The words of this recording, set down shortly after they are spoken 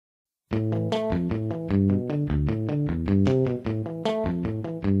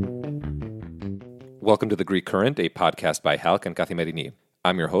Welcome to The Greek Current, a podcast by Halk and Kathimerini.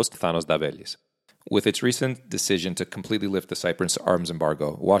 I'm your host, Thanos Davelis. With its recent decision to completely lift the Cyprus arms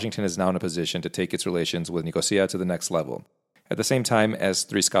embargo, Washington is now in a position to take its relations with Nicosia to the next level. At the same time, as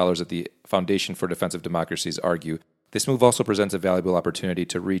three scholars at the Foundation for Defensive Democracies argue, this move also presents a valuable opportunity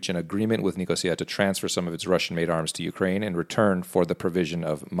to reach an agreement with Nicosia to transfer some of its Russian-made arms to Ukraine in return for the provision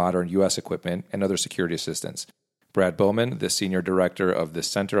of modern U.S. equipment and other security assistance. Brad Bowman, the senior director of the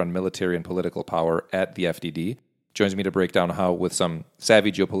Center on Military and Political Power at the FDD, joins me to break down how, with some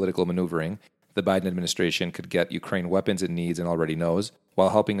savvy geopolitical maneuvering, the Biden administration could get Ukraine weapons it needs and already knows, while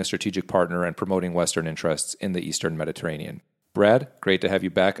helping a strategic partner and promoting Western interests in the Eastern Mediterranean. Brad, great to have you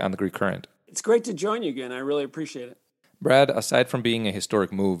back on The Greek Current. It's great to join you again. I really appreciate it. Brad, aside from being a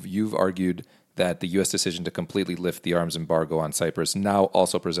historic move, you've argued that the U.S. decision to completely lift the arms embargo on Cyprus now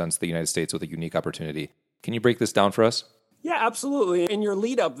also presents the United States with a unique opportunity. Can you break this down for us? Yeah, absolutely. In your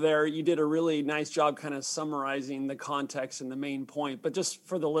lead up there, you did a really nice job kind of summarizing the context and the main point. But just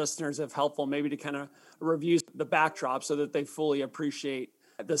for the listeners, if helpful, maybe to kind of review the backdrop so that they fully appreciate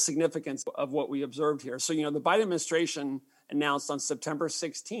the significance of what we observed here. So, the Biden administration announced on September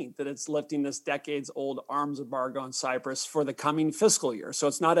 16th that it's lifting this decades-old arms embargo on Cyprus for the coming fiscal year. So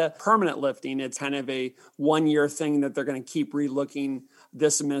it's not a permanent lifting. It's kind of a one-year thing that they're going to keep relooking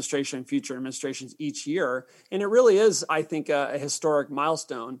this administration and future administrations each year. And it really is, I think, a historic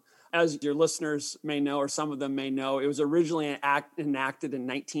milestone. As your listeners may know, or some of them may know, it was originally enacted in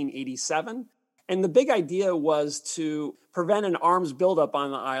 1987. And the big idea was to prevent an arms buildup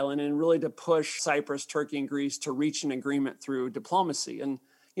on the island and really to push Cyprus, Turkey, and Greece to reach an agreement through diplomacy. And,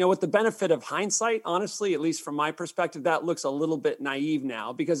 with the benefit of hindsight, honestly, at least from my perspective, that looks a little bit naive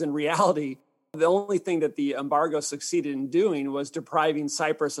now, because in reality, the only thing that the embargo succeeded in doing was depriving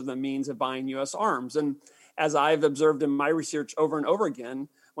Cyprus of the means of buying U.S. arms. And as I've observed in my research over and over again,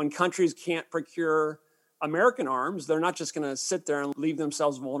 when countries can't procure American arms, they're not just going to sit there and leave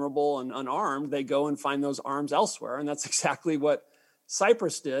themselves vulnerable and unarmed. They go and find those arms elsewhere. And that's exactly what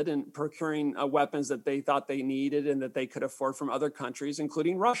Cyprus did in procuring weapons that they thought they needed and that they could afford from other countries,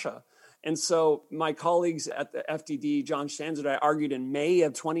 including Russia. And so my colleagues at the FDD, John Stanzard, I argued in May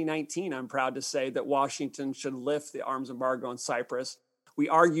of 2019, I'm proud to say, that Washington should lift the arms embargo on Cyprus. We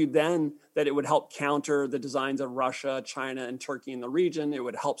argued then that it would help counter the designs of Russia, China, and Turkey in the region. It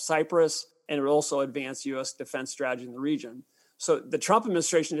would help Cyprus, and it would also advance U.S. defense strategy in the region. So the Trump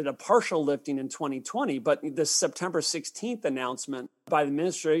administration did a partial lifting in 2020, but the September 16th announcement by the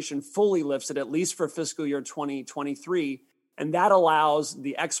administration fully lifts it, at least for fiscal year 2023. And that allows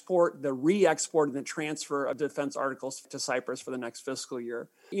the export, the re-export, and the transfer of defense articles to Cyprus for the next fiscal year.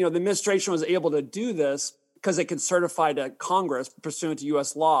 The administration was able to do this because it could certify to Congress, pursuant to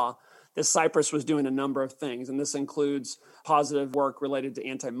U.S. law, that Cyprus was doing a number of things. And this includes positive work related to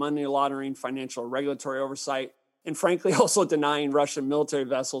anti-money laundering, financial regulatory oversight, and frankly, also denying Russian military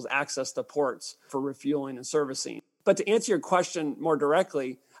vessels access to ports for refueling and servicing. But to answer your question more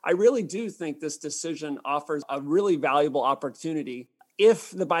directly, I really do think this decision offers a really valuable opportunity if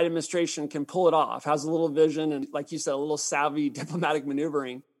the Biden administration can pull it off, has a little vision, and like you said, a little savvy diplomatic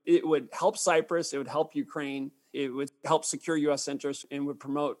maneuvering. It would help Cyprus, it would help Ukraine, it would help secure U.S. interests, and would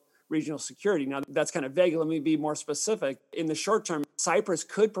promote regional security. Now, that's kind of vague. Let me be more specific. In the short term, Cyprus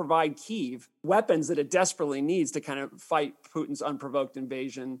could provide Kyiv weapons that it desperately needs to kind of fight Putin's unprovoked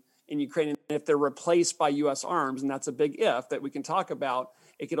invasion in Ukraine. And if they're replaced by U.S. arms, and that's a big if that we can talk about,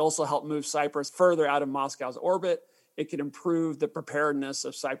 it could also help move Cyprus further out of Moscow's orbit. It could improve the preparedness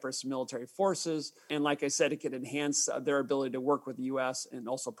of Cyprus military forces. And like I said, it could enhance their ability to work with the U.S. and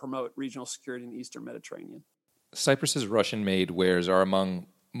also promote regional security in the Eastern Mediterranean. Cyprus's Russian-made wares are among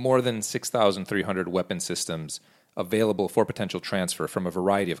more than 6,300 weapon systems available for potential transfer from a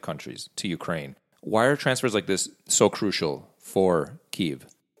variety of countries to Ukraine. Why are transfers like this so crucial for Kyiv?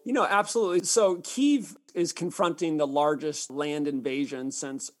 Absolutely. So Kyiv is confronting the largest land invasion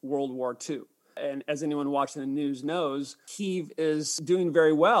since World War II. And as anyone watching the news knows, Kyiv is doing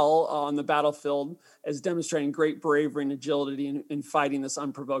very well on the battlefield, as demonstrating great bravery and agility in fighting this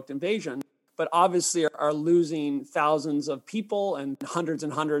unprovoked invasion, but obviously are losing thousands of people and hundreds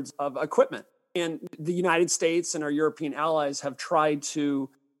of equipment. And the United States and our European allies have tried to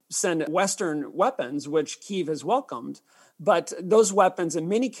send Western weapons, which Kyiv has welcomed. But those weapons, in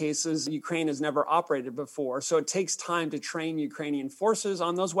many cases, Ukraine has never operated before. So it takes time to train Ukrainian forces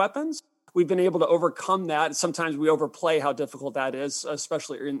on those weapons. We've been able to overcome that. Sometimes we overplay how difficult that is,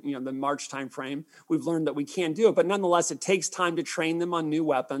 especially in the March timeframe. We've learned that we can do it, but nonetheless, it takes time to train them on new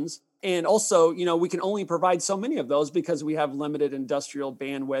weapons. And also, we can only provide so many of those because we have limited industrial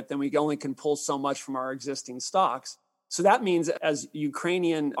bandwidth and we only can pull so much from our existing stocks. So that means as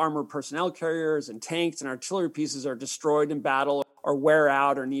Ukrainian armored personnel carriers and tanks and artillery pieces are destroyed in battle or wear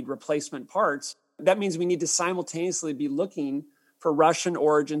out or need replacement parts, that means we need to simultaneously be looking for Russian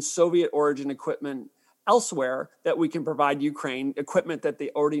origin, Soviet origin equipment elsewhere that we can provide Ukraine, equipment that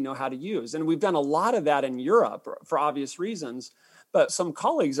they already know how to use. And we've done a lot of that in Europe for obvious reasons. But some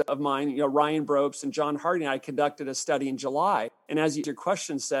colleagues of mine, Ryan Bropes and John Hardy and I conducted a study in July. And as your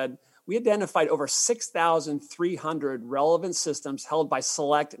question said, we identified over 6,300 relevant systems held by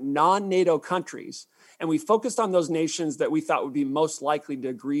select non-NATO countries. And we focused on those nations that we thought would be most likely to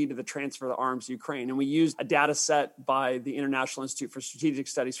agree to the transfer of the arms to Ukraine. And we used a data set by the International Institute for Strategic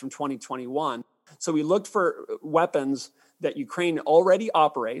Studies from 2021. So we looked for weapons that Ukraine already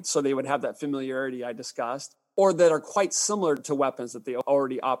operates, so they would have that familiarity I discussed, or that are quite similar to weapons that they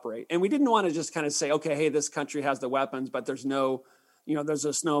already operate. And we didn't want to just kind of say, okay, hey, this country has the weapons, but there's there's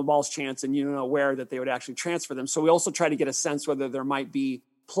a snowball's chance and aware that they would actually transfer them. So we also try to get a sense whether there might be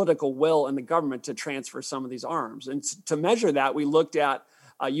political will in the government to transfer some of these arms. And to measure that, we looked at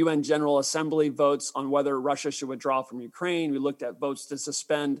UN General Assembly votes on whether Russia should withdraw from Ukraine. We looked at votes to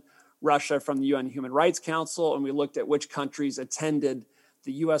suspend Russia from the UN Human Rights Council, and we looked at which countries attended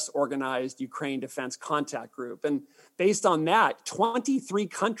the U.S. organized Ukraine Defense Contact Group. And based on that, 23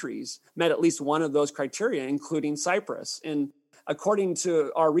 countries met at least one of those criteria, including Cyprus. And according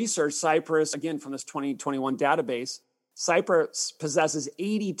to our research, Cyprus, again, from this 2021 database, Cyprus possesses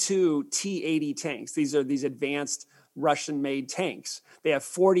 82 T-80 tanks. These are these advanced Russian-made tanks. They have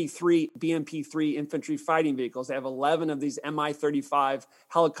 43 BMP-3 infantry fighting vehicles. They have 11 of these Mi-35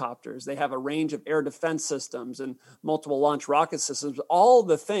 helicopters. They have a range of air defense systems and multiple launch rocket systems. All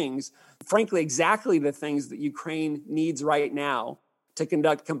the things, frankly, exactly the things that Ukraine needs right now to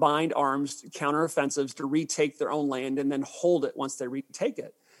conduct combined arms counteroffensives to retake their own land and then hold it once they retake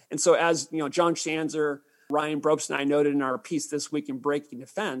it. And so as John Schanzer, Ryan Bropes, and I noted in our piece this week in Breaking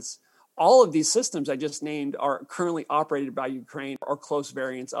Defense, all of these systems I just named are currently operated by Ukraine or close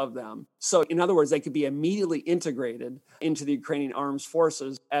variants of them. So in other words, they could be immediately integrated into the Ukrainian armed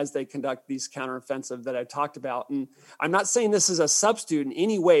forces as they conduct these counteroffensive that I talked about. And I'm not saying this is a substitute in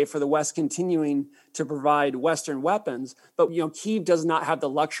any way for the West continuing to provide Western weapons, but Kyiv does not have the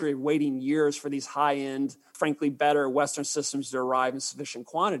luxury of waiting years for these high-end, frankly, better Western systems to arrive in sufficient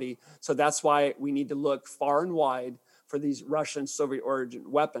quantity. So that's why we need to look far and wide for these Russian Soviet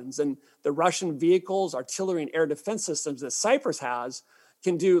origin weapons. And the Russian vehicles, artillery, and air defense systems that Cyprus has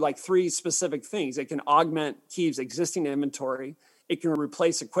can do like three specific things. It can augment Kyiv's existing inventory. It can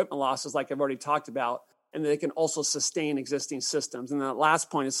replace equipment losses like I've already talked about. And they can also sustain existing systems. And that last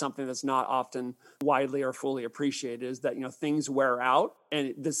point is something that's not often widely or fully appreciated, is that things wear out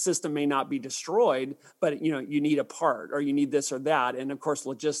and the system may not be destroyed, but you need a part or you need this or that. And of course,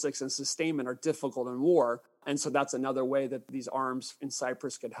 logistics and sustainment are difficult in war. And so that's another way that these arms in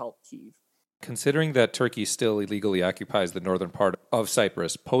Cyprus could help Kyiv. Considering that Turkey still illegally occupies the northern part of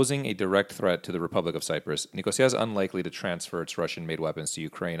Cyprus, posing a direct threat to the Republic of Cyprus, Nicosia is unlikely to transfer its Russian-made weapons to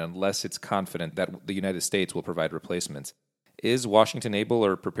Ukraine unless it's confident that the United States will provide replacements. Is Washington able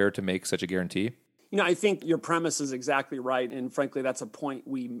or prepared to make such a guarantee? I think your premise is exactly right. And frankly, that's a point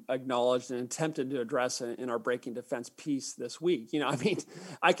we acknowledged and attempted to address in our Breaking Defense piece this week.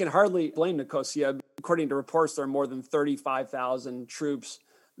 I can hardly blame Nicosia. According to reports, there are more than 35,000 troops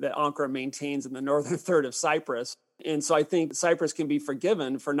that Ankara maintains in the northern third of Cyprus. And so I think Cyprus can be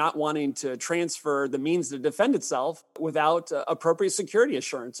forgiven for not wanting to transfer the means to defend itself without appropriate security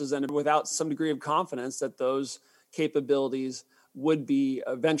assurances and without some degree of confidence that those capabilities would be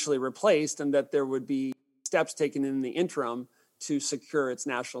eventually replaced and that there would be steps taken in the interim to secure its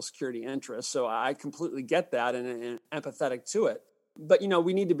national security interests. So I completely get that and empathetic to it. But,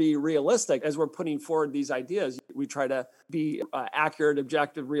 we need to be realistic as we're putting forward these ideas. We try to be accurate,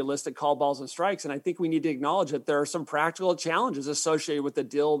 objective, realistic, call balls and strikes. And I think we need to acknowledge that there are some practical challenges associated with the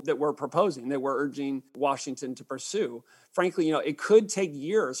deal that we're proposing, that we're urging Washington to pursue. Frankly, it could take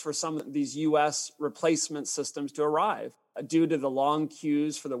years for some of these U.S. replacement systems to arrive due to the long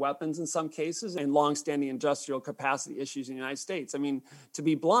queues for the weapons in some cases and longstanding industrial capacity issues in the United States. To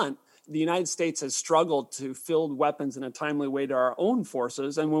be blunt, the United States has struggled to field weapons in a timely way to our own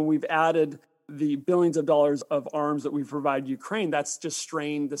forces. And when we've added the billions of dollars of arms that we provide Ukraine, that's just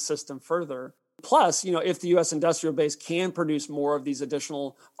strained the system further. Plus, if the U.S. industrial base can produce more of these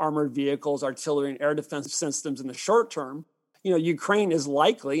additional armored vehicles, artillery, and air defense systems in the short term, Ukraine is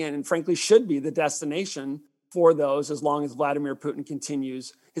likely and frankly should be the destination for those as long as Vladimir Putin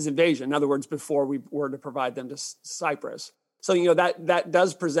continues his invasion. In other words, before we were to provide them to Cyprus. So, that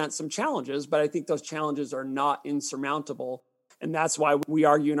does present some challenges, but I think those challenges are not insurmountable. And that's why we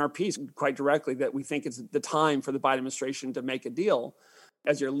argue in our piece quite directly that we think it's the time for the Biden administration to make a deal.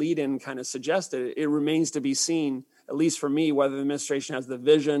 As your lead-in kind of suggested, it remains to be seen, at least for me, whether the administration has the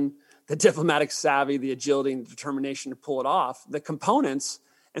vision, the diplomatic savvy, the agility, and the determination to pull it off. The components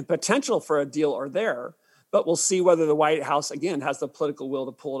and potential for a deal are there, but we'll see whether the White House, again, has the political will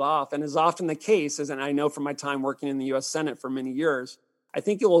to pull it off. And as often the case, and I know from my time working in the U.S. Senate for many years, I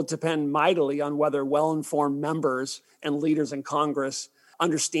think it will depend mightily on whether well-informed members and leaders in Congress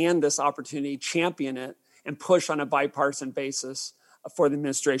understand this opportunity, champion it, and push on a bipartisan basis for the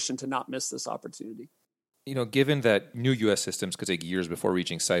administration to not miss this opportunity. Given that new U.S. systems could take years before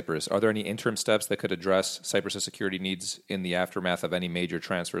reaching Cyprus, are there any interim steps that could address Cyprus's security needs in the aftermath of any major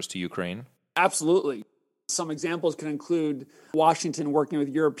transfers to Ukraine? Absolutely. Some examples can include Washington working with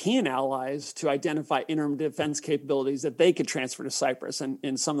European allies to identify interim defense capabilities that they could transfer to Cyprus.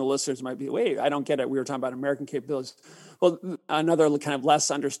 And some of the listeners might be, wait, I don't get it. We were talking about American capabilities. Well, another kind of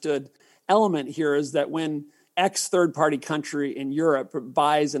less understood element here is that when X third-party country in Europe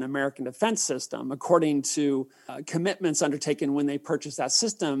buys an American defense system, according to commitments undertaken when they purchase that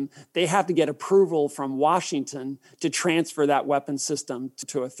system, they have to get approval from Washington to transfer that weapon system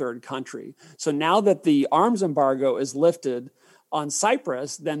to a third country. So now that the arms embargo is lifted on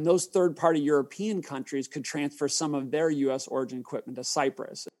Cyprus, then those third-party European countries could transfer some of their U.S. origin equipment to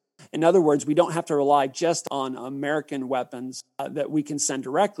Cyprus. In other words, we don't have to rely just on American weapons that we can send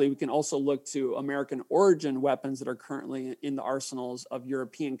directly. We can also look to American origin weapons that are currently in the arsenals of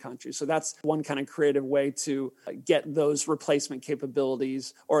European countries. So that's one kind of creative way to get those replacement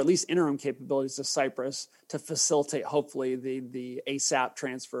capabilities, or at least interim capabilities, to Cyprus to facilitate, hopefully, the ASAP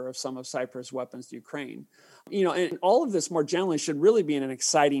transfer of some of Cyprus' weapons to Ukraine. And all of this more generally should really be an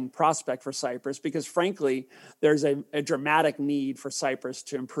exciting prospect for Cyprus because, frankly, there's a dramatic need for Cyprus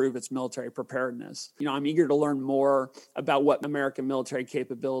to improve its military preparedness. I'm eager to learn more about what American military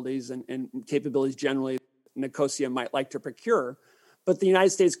capabilities and capabilities generally Nicosia might like to procure. But the United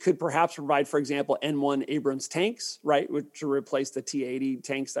States could perhaps provide, for example, N1 Abrams tanks, right, which will replace the T-80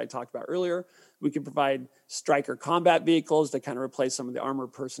 tanks that I talked about earlier. We could provide Stryker combat vehicles to kind of replace some of the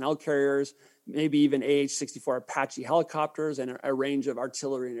armored personnel carriers, maybe even AH-64 Apache helicopters, and a range of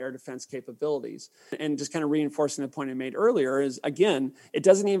artillery and air defense capabilities. And just kind of reinforcing the point I made earlier is, again, it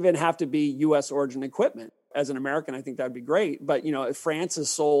doesn't even have to be U.S. origin equipment. As an American, I think that would be great. But, if France has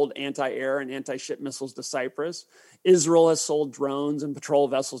sold anti-air and anti-ship missiles to Cyprus, Israel has sold drones and patrol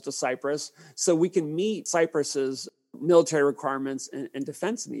vessels to Cyprus. So we can meet Cyprus's military requirements and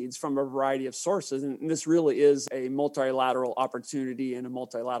defense needs from a variety of sources. And this really is a multilateral opportunity and a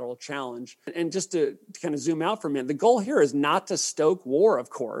multilateral challenge. And just to kind of zoom out for a minute, the goal here is not to stoke war, of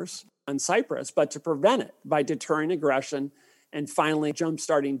course, on Cyprus, but to prevent it by deterring aggression and finally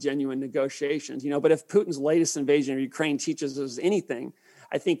jumpstarting genuine negotiations. But if Putin's latest invasion of Ukraine teaches us anything,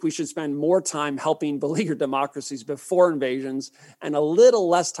 I think we should spend more time helping beleaguered democracies before invasions and a little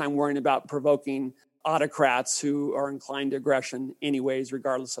less time worrying about provoking autocrats who are inclined to aggression anyways,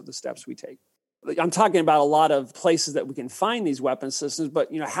 regardless of the steps we take. I'm talking about a lot of places that we can find these weapon systems, but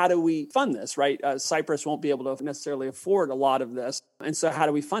how do we fund this, right? Cyprus won't be able to necessarily afford a lot of this. And so how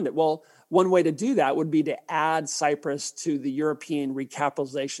do we fund it? Well, one way to do that would be to add Cyprus to the European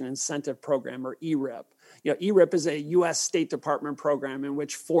Recapitalization Incentive Program, or ERIP. ERIP is a U.S. State Department program in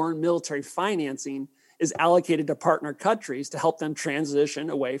which foreign military financing is allocated to partner countries to help them transition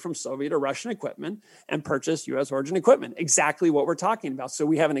away from Soviet or Russian equipment and purchase U.S. origin equipment. Exactly what we're talking about. So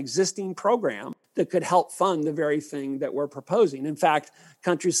we have an existing program that could help fund the very thing that we're proposing. In fact,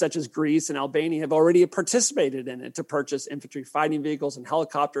 countries such as Greece and Albania have already participated in it to purchase infantry fighting vehicles and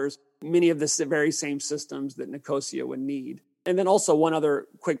helicopters, many of the very same systems that Nicosia would need. And then also one other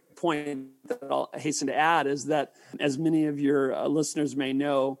quick point that I'll hasten to add is that, as many of your listeners may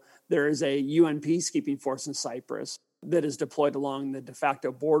know, there is a UN peacekeeping force in Cyprus that is deployed along the de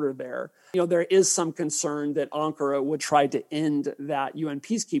facto border there. There is some concern that Ankara would try to end that UN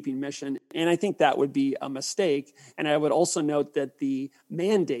peacekeeping mission, and I think that would be a mistake. And I would also note that the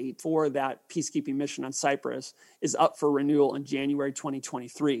mandate for that peacekeeping mission on Cyprus is up for renewal in January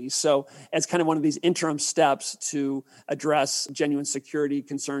 2023. So as kind of one of these interim steps to address genuine security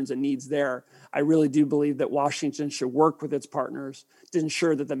concerns and needs there, I really do believe that Washington should work with its partners to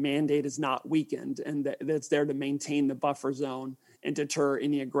ensure that the mandate is not weakened and that it's there to maintain the buffer zone and deter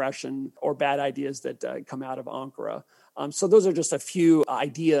any aggression or bad ideas that come out of Ankara. So those are just a few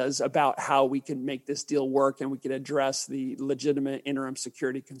ideas about how we can make this deal work and we can address the legitimate interim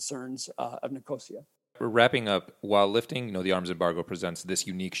security concerns of Nicosia. We're wrapping up. While lifting, the arms embargo presents this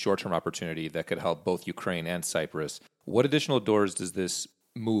unique short-term opportunity that could help both Ukraine and Cyprus. What additional doors does this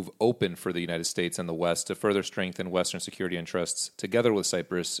move open for the United States and the West to further strengthen Western security interests together with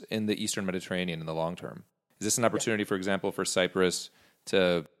Cyprus in the Eastern Mediterranean in the long term? Is this an opportunity, for example, for Cyprus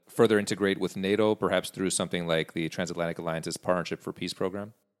to further integrate with NATO, perhaps through something like the Transatlantic Alliance's Partnership for Peace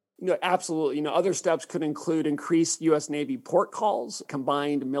program? Absolutely. Other steps could include increased U.S. Navy port calls,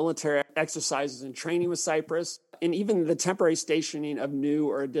 combined military exercises and training with Cyprus, and even the temporary stationing of new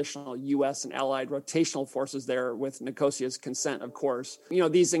or additional U.S. and allied rotational forces there with Nicosia's consent, of course.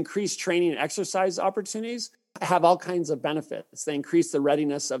 These increased training and exercise opportunities have all kinds of benefits. They increase the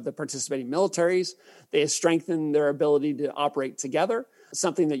readiness of the participating militaries. They strengthen their ability to operate together,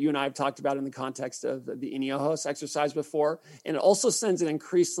 something that you and I have talked about in the context of the Iniojos exercise before. And it also sends an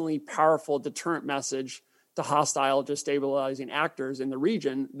increasingly powerful deterrent message to hostile, destabilizing actors in the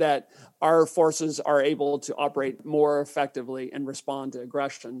region that our forces are able to operate more effectively and respond to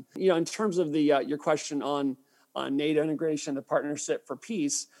aggression. In terms of your question on NATO integration, the Partnership for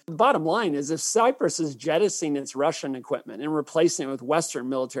Peace, the bottom line is if Cyprus is jettisoning its Russian equipment and replacing it with Western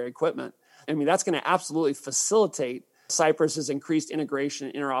military equipment, that's going to absolutely facilitate Cyprus's increased integration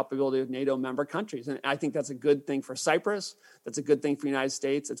and interoperability with NATO member countries. And I think that's a good thing for Cyprus. That's a good thing for the United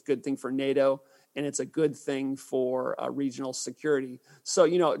States. It's a good thing for NATO. And it's a good thing for regional security. So,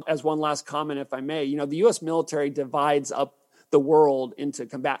 as one last comment, if I may, the U.S. military divides up the world into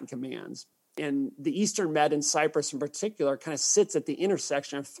combatant commands. And the Eastern Med and Cyprus in particular kind of sits at the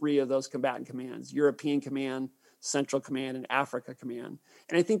intersection of three of those combatant commands: European Command, Central Command, and Africa Command.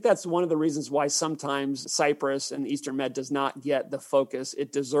 And I think that's one of the reasons why sometimes Cyprus and the Eastern Med does not get the focus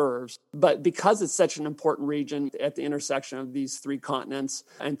it deserves. But because it's such an important region at the intersection of these three continents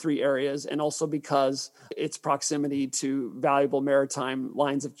and three areas, and also because its proximity to valuable maritime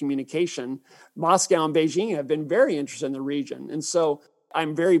lines of communication, Moscow and Beijing have been very interested in the region. And so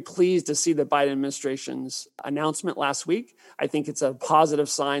I'm very pleased to see the Biden administration's announcement last week. I think it's a positive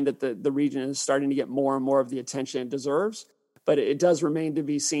sign that the region is starting to get more and more of the attention it deserves. But it does remain to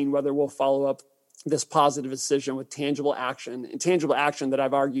be seen whether we'll follow up this positive decision with tangible action. And tangible action that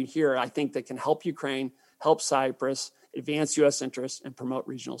I've argued here, I think that can help Ukraine, help Cyprus, advance U.S. interests, and promote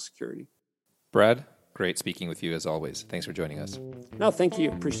regional security. Brad, great speaking with you as always. Thanks for joining us. No, thank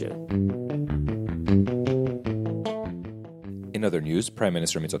you. Appreciate it. In other news, Prime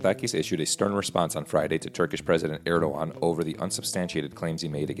Minister Mitsotakis issued a stern response on Friday to Turkish President Erdogan over the unsubstantiated claims he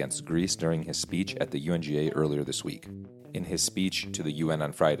made against Greece during his speech at the UNGA earlier this week. In his speech to the UN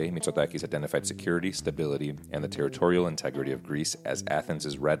on Friday, Mitsotakis identified security, stability, and the territorial integrity of Greece as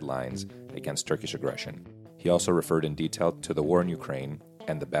Athens' red lines against Turkish aggression. He also referred in detail to the war in Ukraine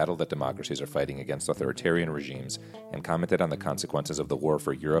and the battle that democracies are fighting against authoritarian regimes, and commented on the consequences of the war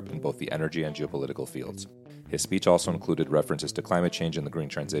for Europe in both the energy and geopolitical fields. His speech also included references to climate change and the green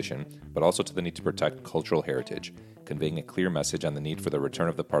transition, but also to the need to protect cultural heritage, conveying a clear message on the need for the return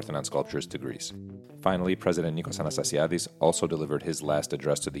of the Parthenon sculptures to Greece. Finally, President Nikos also delivered his last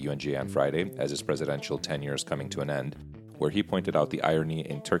address to the UNGA on Friday, as his presidential tenure is coming to an end, where he pointed out the irony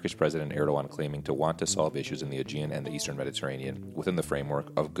in Turkish President Erdogan claiming to want to solve issues in the Aegean and the Eastern Mediterranean within the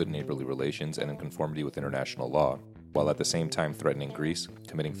framework of good neighborly relations and in conformity with international law, while at the same time threatening Greece,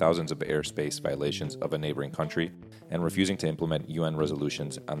 committing thousands of airspace violations of a neighboring country, and refusing to implement UN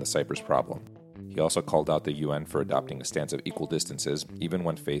resolutions on the Cyprus problem. He also called out the UN for adopting a stance of equal distances, even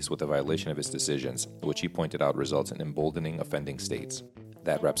when faced with a violation of its decisions, which he pointed out results in emboldening offending states.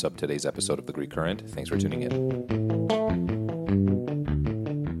 That wraps up today's episode of The Greek Current. Thanks for tuning in.